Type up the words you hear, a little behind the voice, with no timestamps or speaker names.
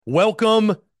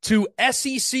Welcome to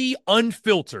SEC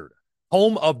Unfiltered,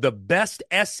 home of the best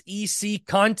SEC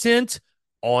content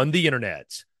on the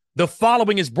internet. The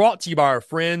following is brought to you by our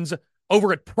friends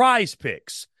over at Prize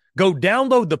Picks. Go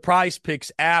download the Prize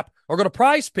Picks app or go to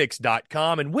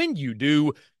prizepicks.com, and when you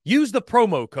do, use the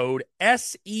promo code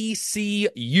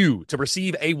SECU to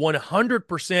receive a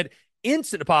 100%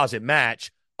 instant deposit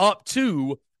match up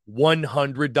to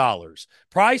 $100.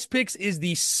 Prize Picks is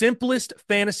the simplest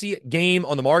fantasy game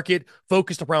on the market,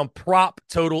 focused around prop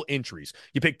total entries.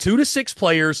 You pick 2 to 6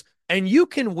 players, and you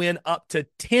can win up to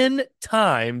 10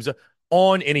 times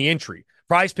on any entry.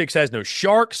 Prize Picks has no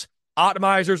sharks,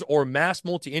 optimizers, or mass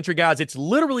multi-entry guides. It's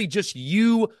literally just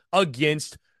you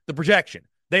against the projection.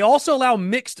 They also allow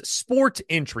mixed sport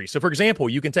entry. So, for example,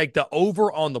 you can take the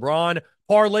over on LeBron,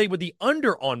 parlay with the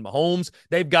under on Mahomes.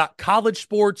 They've got college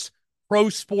sports, pro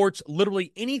sports,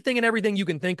 literally anything and everything you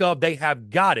can think of, they have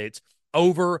got it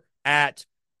over at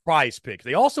Prize Picks.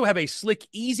 They also have a slick,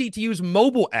 easy-to-use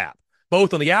mobile app,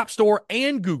 both on the App Store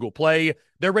and Google Play.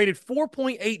 They're rated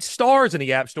 4.8 stars in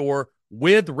the App Store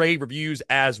with rave reviews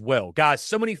as well. Guys,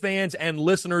 so many fans and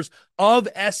listeners of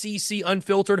SEC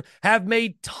Unfiltered have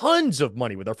made tons of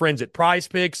money with our friends at Prize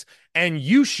Picks, and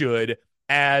you should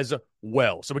as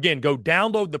well. So again, go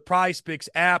download the Prize Picks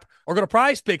app or go to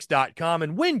prizepicks.com,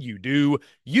 and when you do,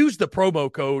 use the promo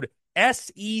code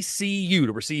SECU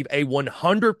to receive a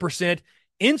 100%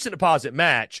 instant deposit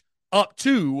match up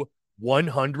to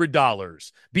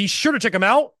 $100. Be sure to check them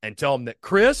out and tell them that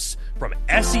Chris from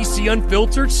SEC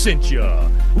Unfiltered sent you.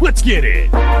 Let's get it.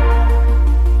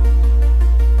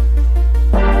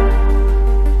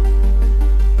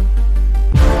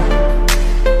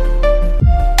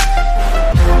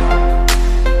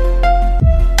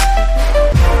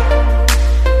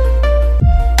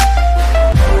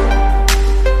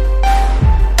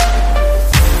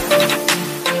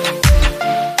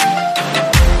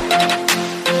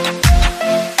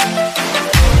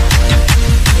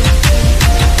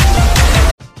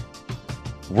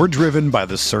 We're driven by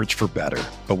the search for better.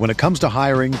 But when it comes to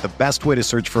hiring, the best way to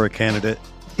search for a candidate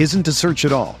isn't to search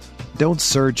at all. Don't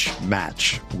search,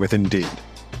 match with Indeed.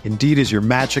 Indeed is your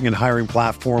matching and hiring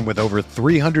platform with over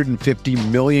 350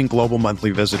 million global monthly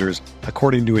visitors,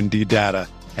 according to Indeed data,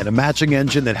 and a matching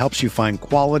engine that helps you find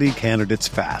quality candidates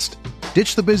fast.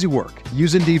 Ditch the busy work.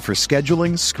 Use Indeed for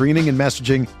scheduling, screening, and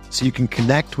messaging so you can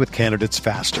connect with candidates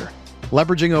faster.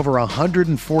 Leveraging over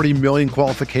 140 million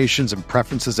qualifications and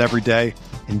preferences every day,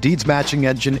 Indeed's matching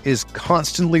engine is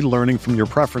constantly learning from your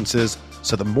preferences,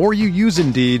 so the more you use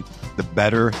Indeed, the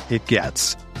better it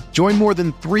gets. Join more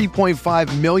than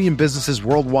 3.5 million businesses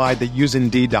worldwide that use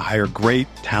Indeed to hire great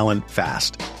talent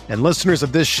fast. And listeners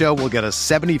of this show will get a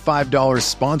 $75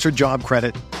 sponsored job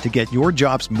credit to get your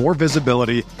jobs more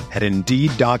visibility at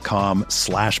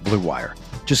Indeed.com/Blue Wire.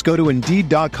 Just go to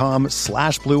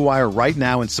Indeed.com/Blue Wire right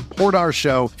now and support our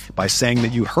show by saying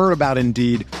that you heard about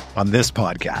Indeed on this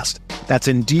podcast. That's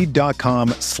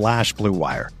Indeed.com/Blue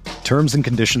Wire. Terms and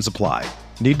conditions apply.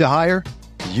 Need to hire?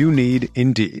 You need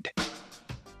Indeed.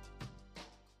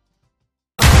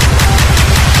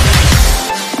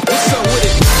 What's up with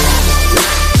it?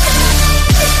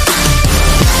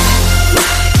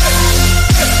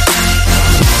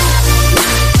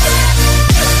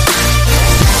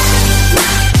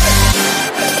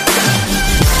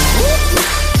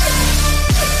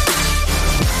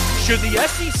 Should the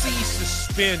SEC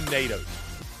suspend Nate Oats?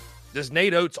 Does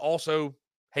Nate Oats also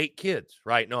hate kids?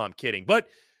 Right? No, I'm kidding. But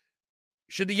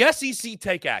should the SEC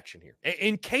take action here?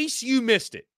 In case you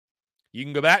missed it, you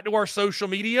can go back to our social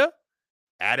media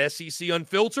at SEC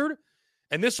Unfiltered,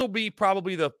 and this will be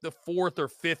probably the fourth or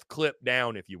fifth clip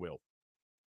down, if you will.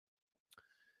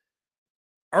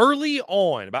 Early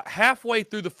on, about halfway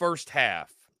through the first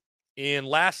half, in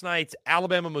last night's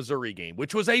Alabama-Missouri game,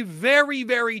 which was a very,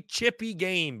 very chippy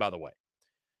game, by the way.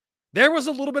 There was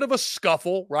a little bit of a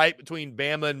scuffle, right, between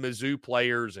Bama and Mizzou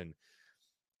players, and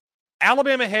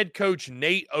Alabama head coach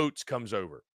Nate Oats comes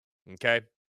over, okay?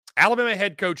 Alabama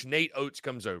head coach Nate Oats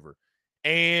comes over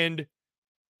and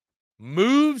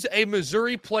moves a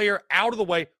Missouri player out of the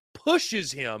way,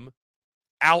 pushes him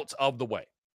out of the way.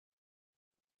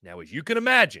 Now, as you can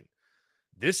imagine,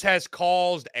 this has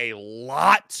caused a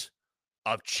lot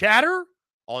of chatter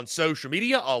on social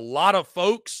media, a lot of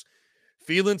folks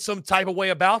feeling some type of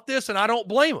way about this, and I don't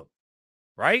blame them,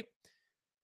 right?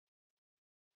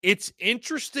 It's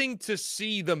interesting to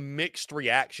see the mixed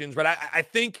reactions, but I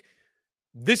think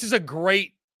this is a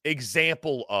great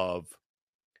example of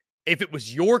if it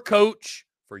was your coach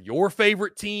for your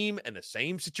favorite team and the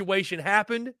same situation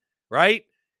happened, right?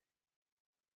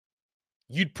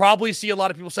 you'd probably see a lot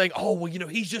of people saying, oh, well,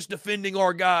 he's just defending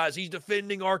our guys. He's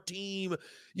defending our team.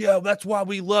 Yeah, that's why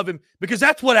we love him. Because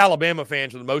that's what Alabama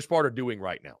fans, for the most part, are doing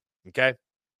right now, okay?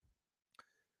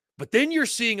 But then you're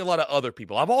seeing a lot of other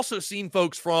people. I've also seen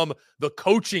folks from the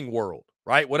coaching world,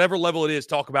 right, whatever level it is,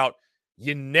 talk about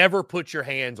you never put your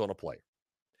hands on a player.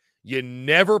 You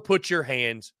never put your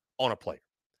hands on a player.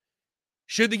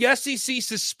 Should the SEC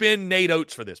suspend Nate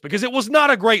Oats for this? Because it was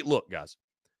not a great look, guys.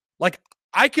 Like,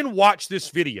 I can watch this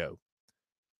video.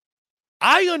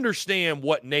 I understand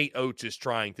what Nate Oats is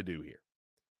trying to do here.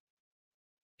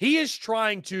 He is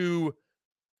trying to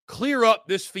clear up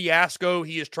this fiasco.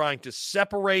 He is trying to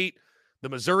separate the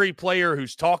Missouri player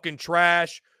who's talking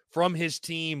trash from his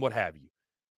team, what have you.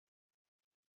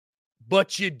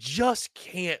 But you just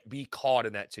can't be caught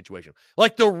in that situation.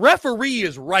 Like, the referee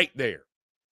is right there.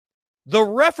 The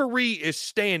referee is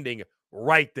standing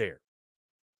right there.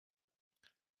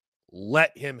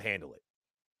 Let him handle it.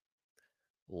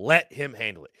 Let him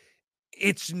handle it.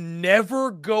 It's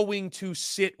never going to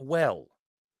sit well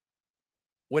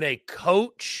when a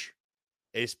coach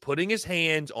is putting his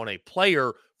hands on a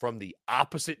player from the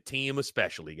opposite team,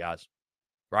 especially, guys.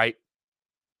 Right?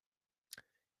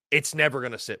 It's never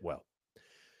going to sit well.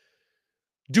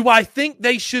 Do I think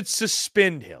they should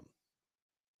suspend him?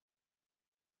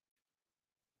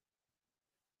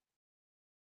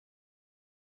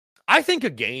 I think a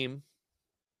game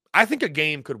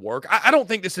could work. I don't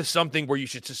think this is something where you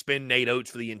should suspend Nate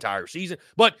Oats for the entire season.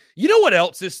 But you know what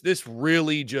else? This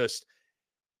really just,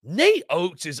 Nate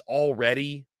Oats is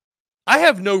already, I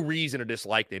have no reason to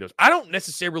dislike Nate Oats. I don't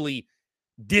necessarily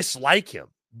dislike him,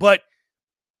 but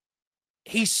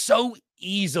he's so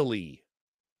easily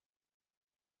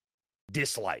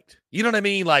disliked. You know what I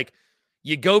mean? Like,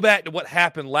 you go back to what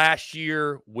happened last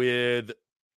year with,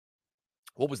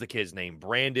 what was the kid's name?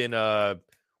 Brandon,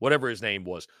 whatever his name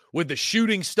was, with the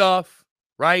shooting stuff,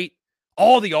 right?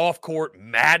 All the off-court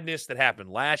madness that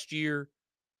happened last year.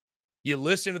 You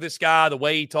listen to this guy, the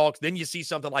way he talks, then you see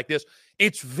something like this.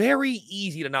 It's very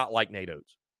easy to not like Nate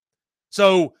Oats.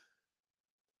 So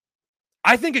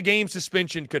I think a game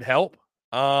suspension could help.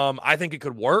 I think it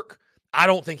could work. I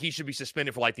don't think he should be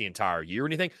suspended for like the entire year or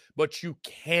anything, but you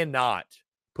cannot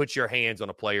put your hands on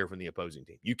a player from the opposing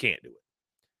team. You can't do it.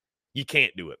 You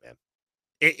can't do it, man.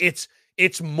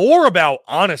 It's more about,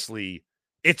 honestly,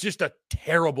 it's just a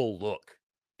terrible look.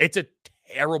 It's a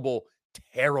terrible,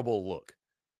 terrible look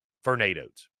for Nate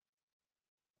Oats.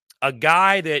 A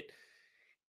guy that,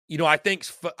 I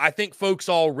think folks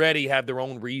already have their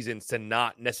own reasons to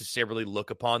not necessarily look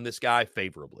upon this guy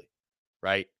favorably,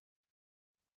 right?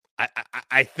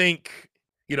 I think,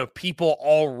 people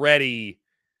already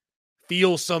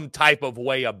feel some type of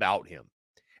way about him.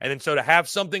 And then so to have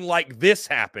something like this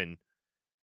happen,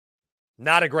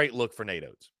 not a great look for Nate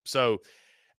Oats. So,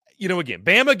 again,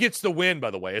 Bama gets the win, by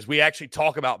the way, as we actually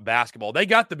talk about basketball. They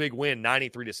got the big win,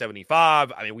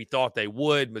 93-75. I mean, we thought they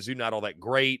would. Mizzou not all that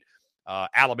great.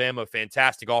 Alabama,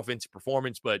 fantastic offensive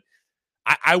performance. But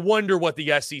I wonder what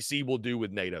the SEC will do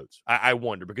with Nate Oats. I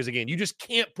wonder. Because, again, you just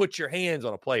can't put your hands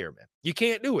on a player, man. You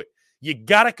can't do it. You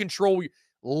got to control.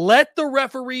 Let the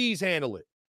referees handle it.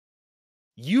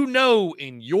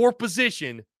 In your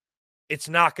position, it's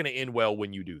not going to end well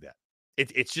when you do that.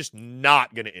 It's just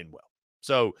not going to end well.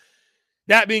 So,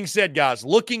 that being said, guys,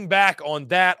 looking back on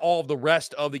that, all of the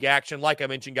rest of the action, like I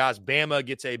mentioned, guys, Bama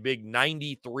gets a big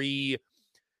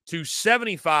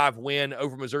 93-75 win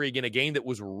over Missouri. Again, a game that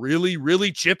was really,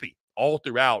 really chippy all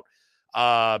throughout.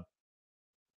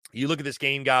 You look at this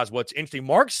game, guys, what's interesting,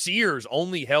 Mark Sears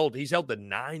he's held to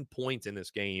 9 points in this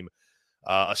game.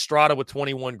 Estrada with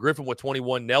 21, Griffin with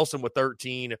 21, Nelson with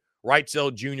 13,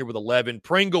 Wrightsell Jr. with 11,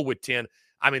 Pringle with 10.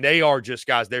 I mean, they are just,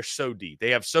 guys, they're so deep. They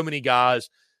have so many guys,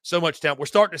 so much talent. We're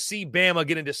starting to see Bama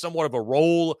get into somewhat of a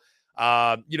roll.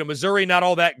 Missouri, not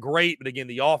all that great, but again,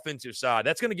 the offensive side,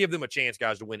 that's going to give them a chance,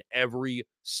 guys, to win every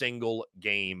single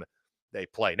game they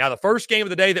play. Now, the first game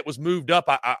of the day that was moved up,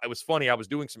 it was funny. I was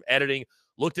doing some editing,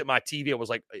 looked at my TV. I was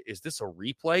like, is this a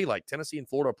replay? Like Tennessee and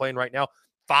Florida are playing right now.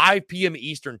 5 p.m.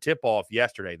 Eastern tip-off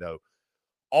yesterday, though.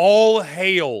 All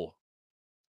hail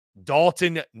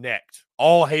Dalton Knecht.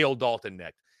 All hail Dalton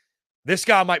Knecht. This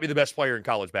guy might be the best player in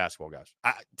college basketball, guys.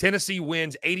 Tennessee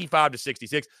wins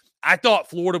 85-66. I thought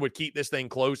Florida would keep this thing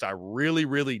close. I really,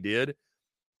 really did.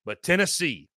 But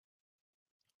Tennessee,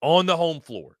 on the home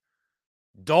floor,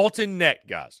 Dalton Knecht,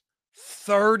 guys,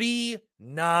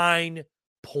 39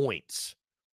 points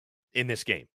in this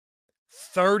game.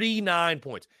 39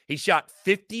 points. He shot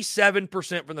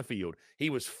 57% from the field. He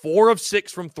was 4 of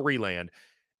 6 from three-land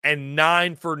and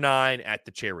 9 for 9 at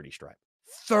the charity stripe.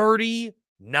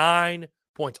 39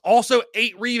 points. Also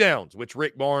 8 rebounds, which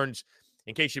Rick Barnes,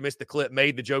 in case you missed the clip,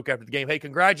 made the joke after the game. Hey,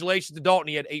 congratulations to Dalton.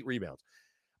 He had 8 rebounds.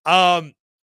 And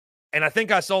I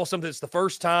think I saw something that's the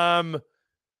first time,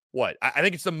 I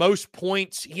think it's the most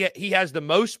points. He has the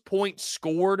most points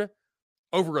scored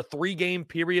over a 3-game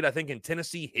period, I think, in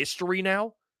Tennessee history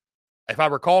now, if I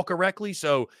recall correctly.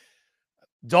 So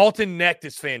Dalton Knecht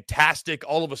is fantastic.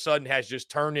 All of a sudden has just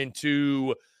turned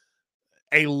into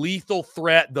a lethal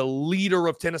threat, the leader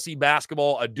of Tennessee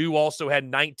basketball. Adu also had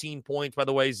 19 points, by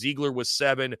the way. Ziegler was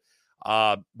 7.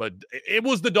 But it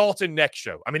was the Dalton Knecht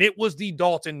show. I mean, it was the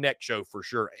Dalton Knecht show for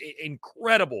sure.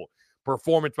 Incredible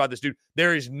performance by this dude.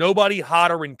 There is nobody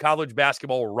hotter in college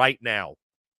basketball right now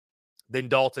than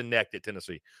Dalton Knecht at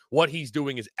Tennessee. What he's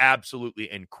doing is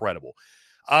absolutely incredible.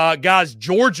 Guys,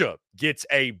 Georgia gets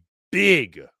a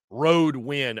big road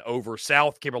win over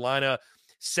South Carolina,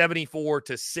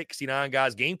 74-69,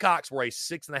 guys. Gamecocks were a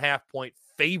 6.5-point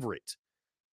favorite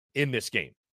in this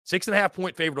game.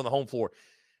 6.5-point favorite on the home floor.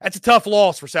 That's a tough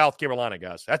loss for South Carolina,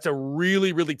 guys. That's a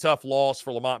really, really tough loss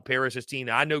for Lamont Paris's team.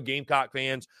 Now, I know Gamecock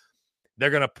fans, they're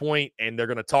going to point and they're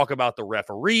going to talk about the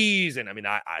referees. And, I mean,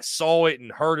 I saw it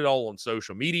and heard it all on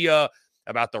social media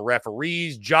about the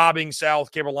referees jobbing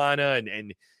South Carolina.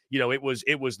 And you know, it was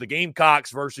the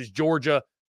Gamecocks versus Georgia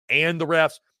and the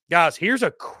refs. Guys, here's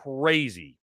a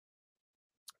crazy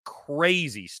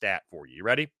stat for you. You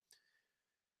ready?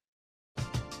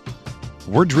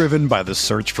 We're driven by the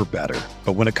search for better.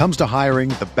 But when it comes to hiring,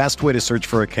 the best way to search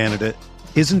for a candidate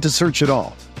isn't to search at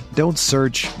all. Don't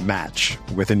search, match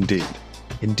with Indeed.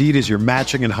 Indeed is your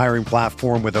matching and hiring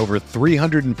platform with over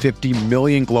 350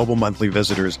 million global monthly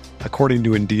visitors, according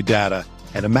to Indeed data,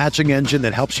 and a matching engine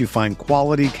that helps you find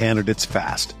quality candidates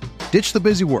fast. Ditch the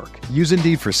busy work. Use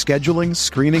Indeed for scheduling,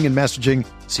 screening, and messaging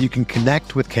so you can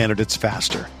connect with candidates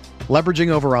faster. Leveraging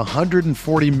over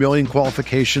 140 million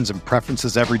qualifications and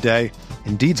preferences every day,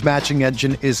 Indeed's matching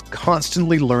engine is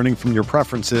constantly learning from your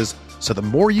preferences, so the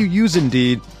more you use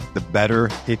Indeed, the better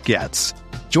it gets.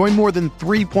 Join more than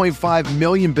 3.5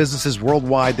 million businesses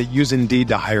worldwide that use Indeed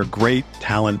to hire great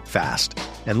talent fast.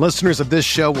 And listeners of this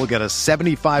show will get a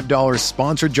 $75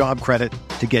 sponsored job credit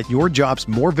to get your jobs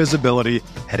more visibility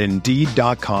at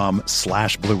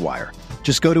Indeed.com/Blue Wire.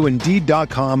 Just go to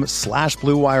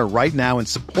Indeed.com/Blue Wire right now and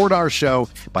support our show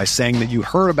by saying that you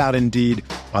heard about Indeed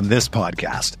on this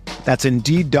podcast. That's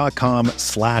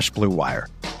Indeed.com/Blue Wire.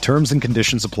 Terms and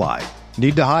conditions apply.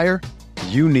 Need to hire?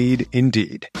 You need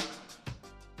Indeed.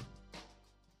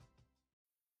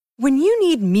 When you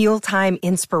need mealtime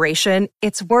inspiration,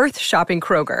 it's worth shopping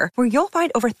Kroger, where you'll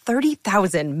find over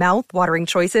 30,000 mouth-watering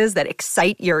choices that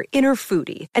excite your inner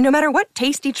foodie. And no matter what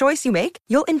tasty choice you make,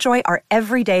 you'll enjoy our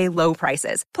everyday low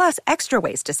prices, plus extra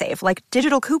ways to save, like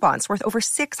digital coupons worth over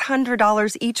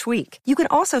 $600 each week. You can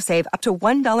also save up to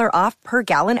 $1 off per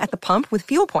gallon at the pump with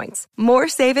fuel points. More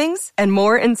savings and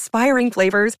more inspiring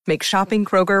flavors make shopping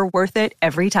Kroger worth it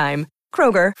every time.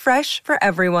 Kroger, fresh for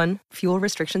everyone. Fuel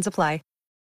restrictions apply.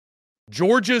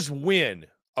 Georgia's win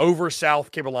over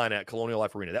South Carolina at Colonial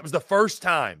Life Arena. That was the first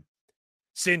time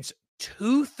since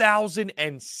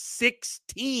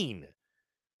 2016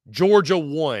 Georgia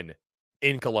won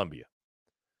in Columbia.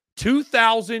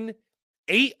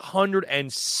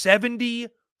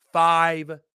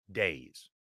 2,875 days.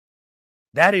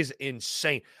 That is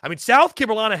insane. I mean, South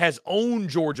Carolina has owned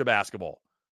Georgia basketball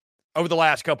over the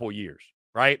last couple of years,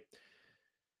 right?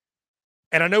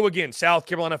 And I know, again, South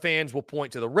Carolina fans will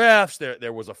point to the refs.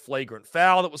 There was a flagrant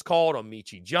foul that was called on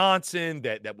Michie Johnson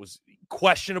that was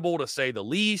questionable, to say the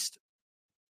least.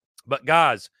 But,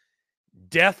 guys,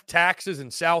 death taxes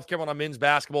in South Carolina men's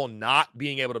basketball not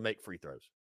being able to make free throws.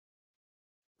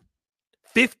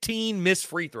 15 missed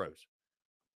free throws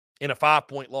in a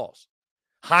 5-point loss.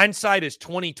 Hindsight is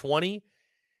 20/20,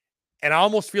 and I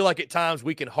almost feel like at times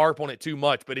we can harp on it too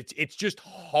much, but it's just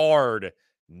hard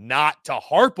not to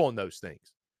harp on those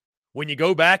things. When you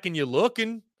go back and you look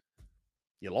and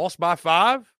you lost by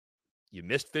 5, you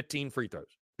missed 15 free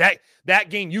throws. That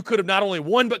game you could have not only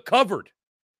won but covered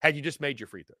had you just made your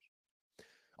free throws.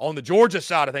 On the Georgia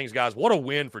side of things, guys, what a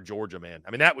win for Georgia, man.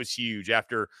 I mean, that was huge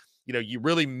after, you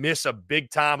really miss a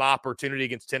big-time opportunity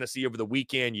against Tennessee over the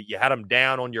weekend. You had them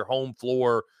down on your home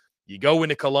floor. You go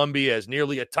into Columbia as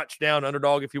nearly a touchdown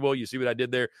underdog, if you will. You see what I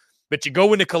did there? But you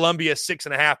go into Columbia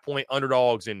 6.5-point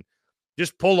underdogs and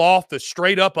just pull off the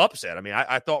straight-up upset. I mean,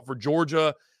 I thought for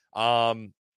Georgia,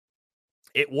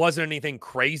 it wasn't anything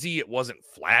crazy. It wasn't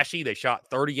flashy. They shot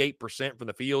 38% from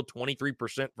the field,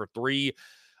 23% for 3.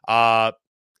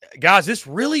 Guys, this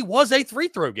really was a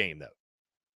free-throw game, though.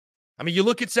 I mean, you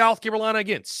look at South Carolina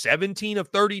again, 17 of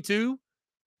 32.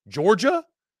 Georgia,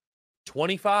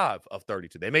 25 of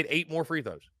 32. They made 8 more free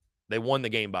throws. They won the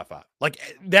game by 5. Like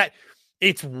that,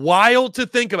 it's wild to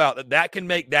think about that can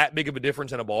make that big of a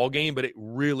difference in a ball game, but it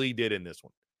really did in this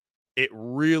one. It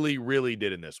really, really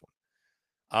did in this one.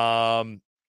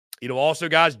 Also,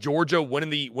 guys, Georgia winning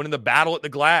the battle at the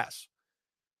glass,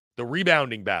 the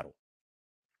rebounding battle.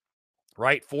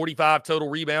 Right, 45 total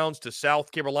rebounds to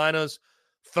South Carolina's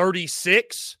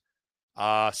 36.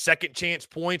 Second chance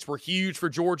points were huge for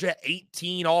Georgia,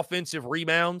 18 offensive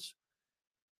rebounds.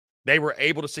 They were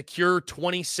able to secure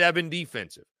 27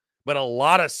 defensive, but a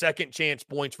lot of second chance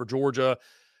points for Georgia.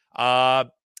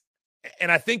 And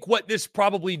I think what this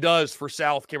probably does for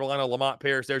South Carolina, Lamont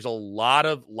Paris, there's a lot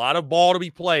of ball to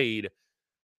be played.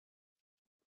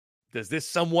 Does this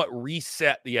somewhat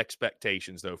reset the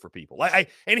expectations, though, for people?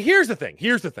 And here's the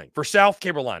thing. For South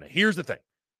Carolina, here's the thing.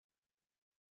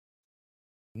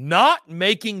 Not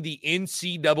making the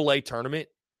NCAA tournament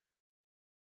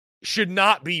should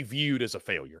not be viewed as a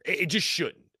failure. It just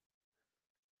shouldn't.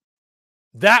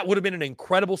 That would have been an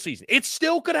incredible season. It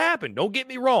still could happen. Don't get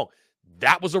me wrong.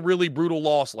 That was a really brutal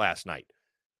loss last night.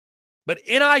 But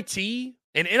an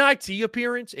NIT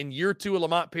appearance in year 2 of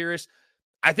Lamont Paris,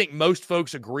 I think most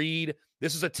folks agreed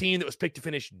this is a team that was picked to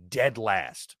finish dead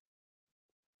last.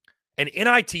 An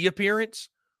NIT appearance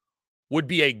would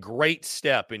be a great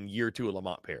step in year 2 of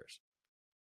Lamont Paris.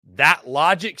 That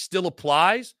logic still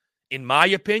applies, in my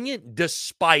opinion,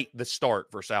 despite the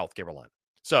start for South Carolina.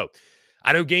 So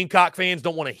I know Gamecock fans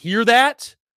don't want to hear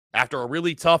that after a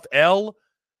really tough L,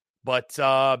 but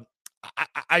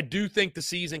I do think the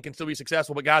season can still be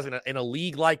successful. But guys, in a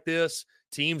league like this,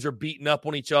 teams are beating up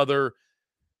on each other.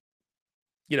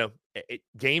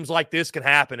 Games like this can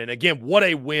happen. And again, what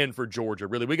a win for Georgia.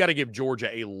 Really, we got to give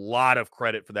Georgia a lot of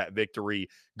credit for that victory,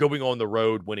 going on the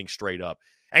road, winning straight up.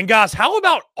 And guys, how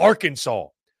about Arkansas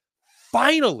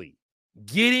finally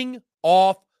getting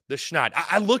off the schneid?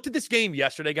 I looked at this game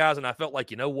yesterday, guys, and I felt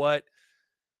like, you know what?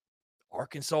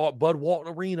 Arkansas at Bud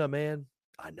Walton Arena, man.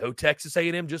 I know Texas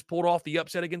A&M just pulled off the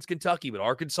upset against Kentucky, but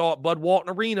Arkansas at Bud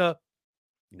Walton Arena,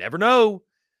 you never know.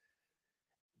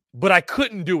 But I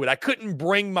couldn't do it. I couldn't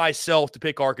bring myself to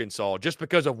pick Arkansas just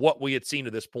because of what we had seen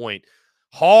to this point.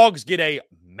 Hogs get a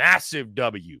massive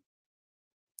W,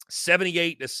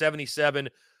 78-77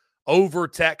 over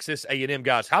Texas A&M.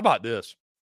 Guys, how about this?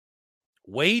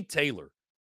 Wade Taylor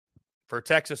for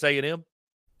Texas A&M.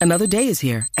 Another day is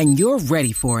here, and you're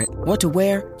ready for it. What to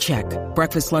wear? Check.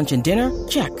 Breakfast, lunch, and dinner?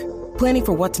 Check. Planning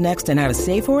for what's next and how to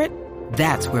save for it?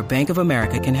 That's where Bank of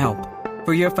America can help.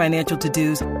 For your financial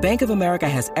to-dos, Bank of America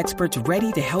has experts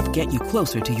ready to help get you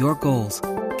closer to your goals.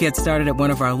 Get started at one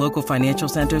of our local financial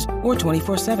centers or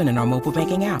 24/7 in our mobile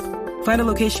banking app. Find a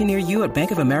location near you at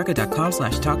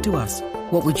bankofamerica.com/talktous.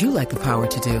 What would you like the power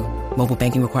to do? Mobile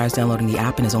banking requires downloading the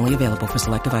app and is only available for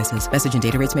select devices. Message and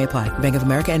data rates may apply. Bank of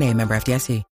America N.A., member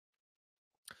FDIC.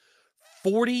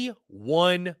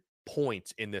 41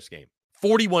 points in this game.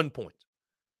 41 points.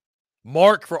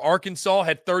 Mark for Arkansas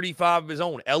had 35 of his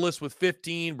own. Ellis with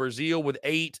 15, Brazile with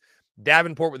 8,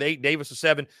 Davenport with 8, Davis with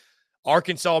 7.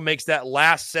 Arkansas makes that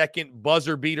last-second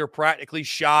buzzer beater practically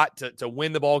shot to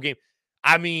win the ball game.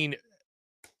 I mean,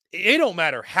 it don't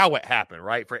matter how it happened,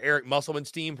 right? For Eric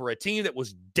Musselman's team, for a team that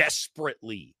was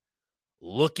desperately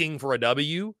looking for a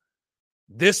W,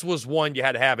 this was one you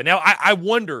had to have. And now I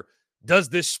wonder, does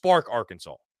this spark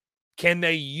Arkansas? Can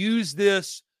they use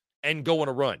this and go on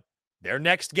a run? Their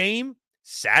next game,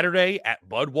 Saturday at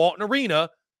Bud Walton Arena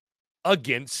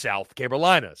against South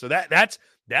Carolina. So that's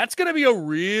going to be a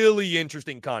really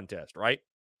interesting contest, right?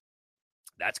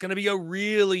 That's going to be a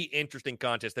really interesting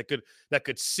contest that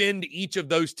could send each of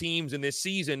those teams in this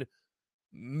season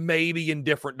maybe in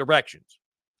different directions.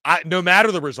 No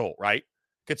matter the result, right?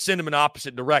 Could send them in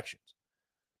opposite directions.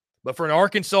 But for an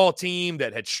Arkansas team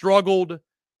that had struggled,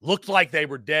 looked like they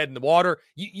were dead in the water,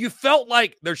 you felt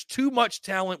like there's too much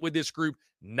talent with this group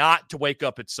not to wake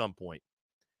up at some point.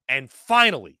 And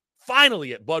finally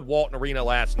at Bud Walton Arena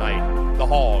last night, the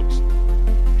Hogs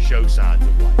show signs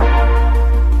of life.